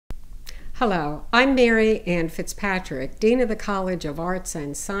Hello, I'm Mary Ann Fitzpatrick, Dean of the College of Arts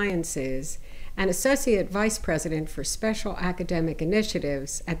and Sciences and Associate Vice President for Special Academic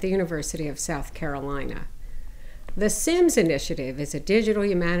Initiatives at the University of South Carolina. The SIMS Initiative is a digital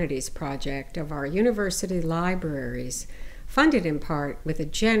humanities project of our university libraries, funded in part with a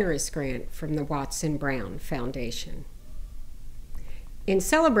generous grant from the Watson Brown Foundation. In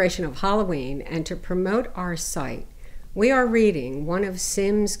celebration of Halloween and to promote our site, we are reading one of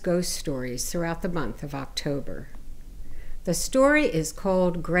SIM's ghost stories throughout the month of October. The story is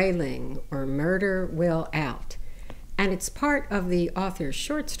called Grayling, or Murder Will Out, and it's part of the author's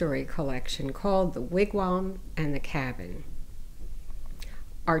short story collection called The Wigwam and the Cabin.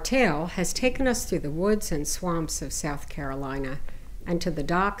 Our tale has taken us through the woods and swamps of South Carolina and to the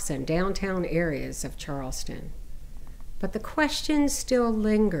docks and downtown areas of Charleston. But the question still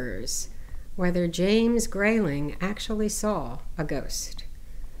lingers whether James Grayling actually saw a ghost.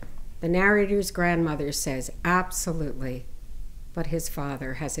 The narrator's grandmother says absolutely, but his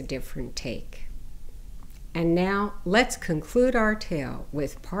father has a different take. And now let's conclude our tale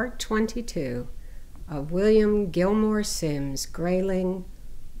with part 22 of William Gilmore Simms' Grayling,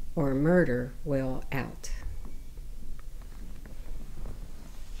 or Murder Will Out.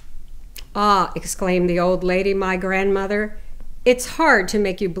 "Ah," exclaimed the old lady, my grandmother, "it's hard to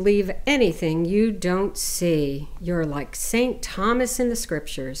make you believe anything you don't see. You're like St. Thomas in the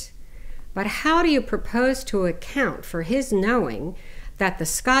Scriptures. But how do you propose to account for his knowing that the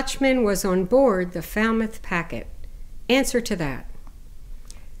Scotchman was on board the Falmouth packet? Answer to that."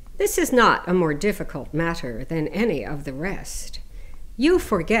 "This is not a more difficult matter than any of the rest. You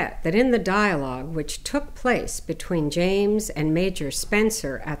forget that in the dialogue which took place between James and Major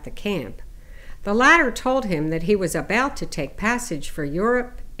Spencer at the camp, the latter told him that he was about to take passage for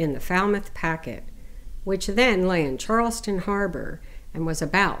Europe in the Falmouth packet, which then lay in Charleston Harbor and was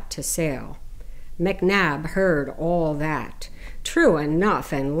about to sail. McNab heard all that." "True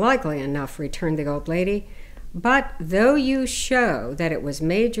enough and likely enough," returned the old lady. "But though you show that it was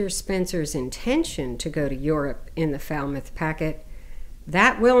Major Spencer's intention to go to Europe in the Falmouth packet,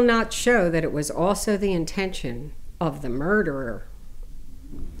 that will not show that it was also the intention of the murderer.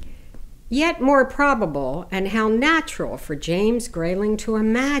 Yet more probable, and how natural for James Grayling to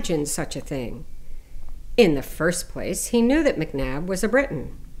imagine such a thing. In the first place, he knew that McNab was a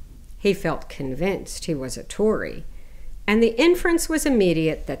Briton. He felt convinced he was a Tory, and the inference was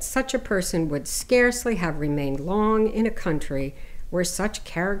immediate that such a person would scarcely have remained long in a country where such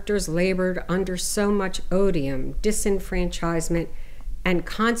characters labored under so much odium, disenfranchisement, and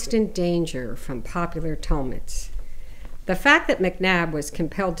constant danger from popular tumults. The fact that McNab was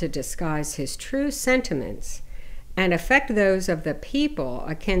compelled to disguise his true sentiments and affect those of the people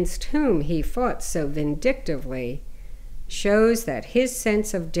against whom he fought so vindictively shows that his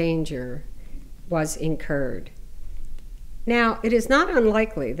sense of danger was incurred. Now, it is not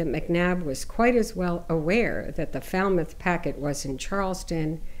unlikely that McNab was quite as well aware that the Falmouth packet was in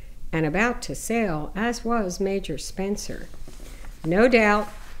Charleston and about to sail as was Major Spencer. No doubt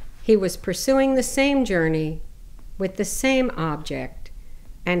he was pursuing the same journey with the same object,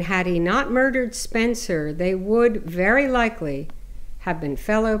 and had he not murdered Spencer, they would very likely have been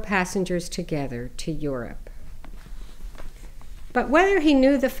fellow passengers together to Europe. But whether he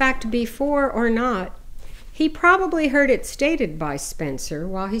knew the fact before or not, he probably heard it stated by Spencer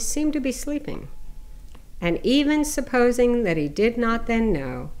while he seemed to be sleeping. And even supposing that he did not then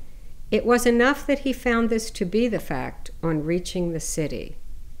know, it was enough that he found this to be the fact on reaching the city.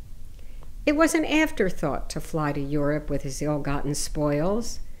 It was an afterthought to fly to Europe with his ill-gotten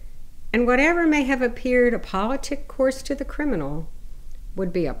spoils, and whatever may have appeared a politic course to the criminal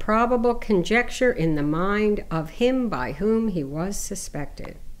would be a probable conjecture in the mind of him by whom he was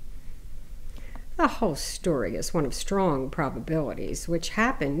suspected. The whole story is one of strong probabilities which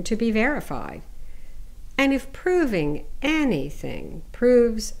happen to be verified, and if proving anything,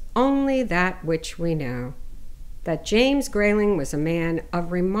 proves only that which we know, that James Grayling was a man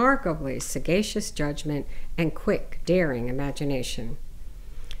of remarkably sagacious judgment and quick, daring imagination.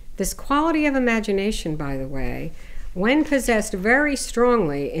 This quality of imagination, by the way, when possessed very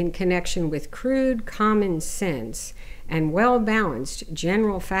strongly in connection with crude common sense and well-balanced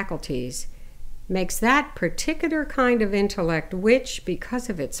general faculties, makes that particular kind of intellect which, because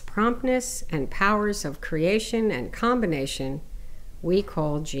of its promptness and powers of creation and combination, we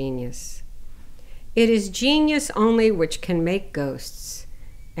call genius. It is genius only which can make ghosts,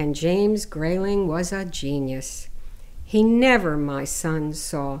 and James Grayling was a genius. He never, my son,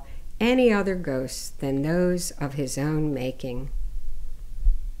 saw any other ghosts than those of his own making.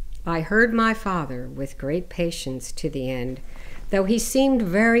 I heard my father with great patience to the end, though he seemed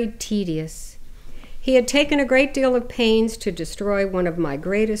very tedious. He had taken a great deal of pains to destroy one of my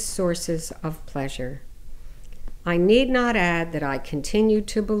greatest sources of pleasure. I need not add that I continued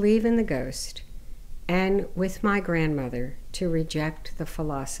to believe in the ghost, and with my grandmother to reject the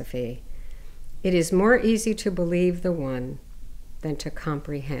philosophy. It is more easy to believe the one than to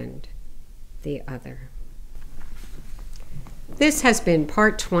comprehend the other. This has been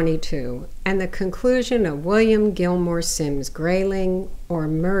part 22 and the conclusion of William Gilmore Simms' Grayling or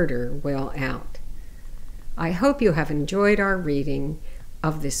Murder Will Out. I hope you have enjoyed our reading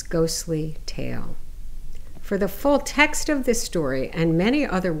of this ghostly tale. For the full text of this story and many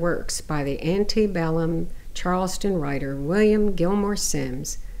other works by the antebellum Charleston writer William Gilmore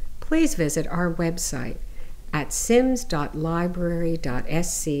Simms, please visit our website at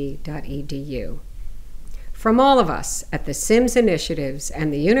sims.library.sc.edu. From all of us at the Simms Initiatives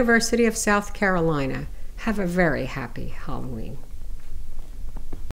and the University of South Carolina, have a very happy Halloween.